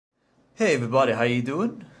Hey everybody, how you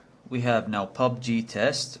doing? We have now PUBG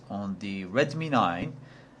test on the Redmi 9.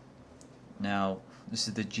 Now this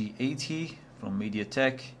is the G80 from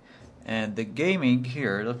MediaTek, and the gaming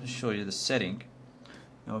here, let me show you the setting.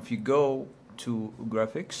 Now if you go to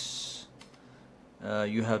graphics,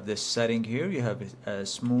 you have this setting here. You have a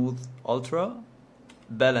smooth, ultra,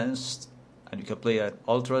 balanced, and you can play at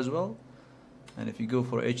ultra as well. And if you go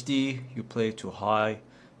for HD, you play to high,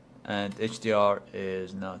 and HDR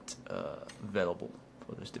is not available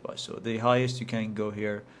for this device. So the highest you can go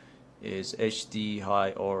here is HD,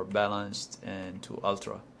 high, or balanced, and to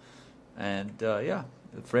ultra. And yeah,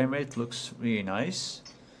 the frame rate looks really nice.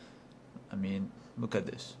 I mean, look at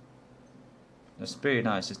this. That's very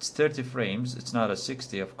nice. It's 30 frames. It's not a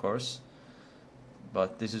 60, of course,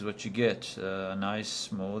 but this is what you get. A nice,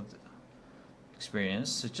 smooth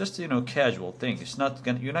experience. It's just, casual thing. It's not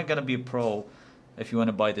gonna. You're not gonna be a pro. If you want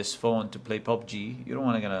to buy this phone to play PUBG, you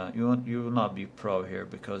will not be pro here,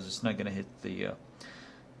 because it's not gonna hit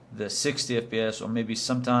the 60 FPS, or maybe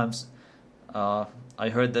sometimes I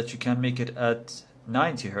heard that you can make it at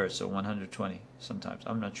 90 Hertz or 120 sometimes.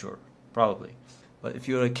 I'm not sure, probably. But if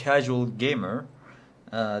you're a casual gamer,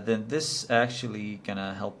 then this actually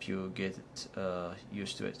gonna help you get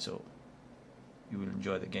used to it, so you will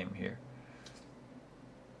enjoy the game here.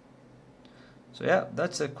 So yeah,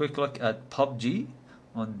 that's a quick look at PUBG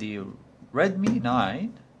on the Redmi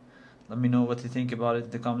 9. Let me know what you think about it in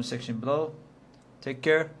the comment section below. Take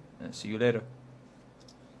care and see you later.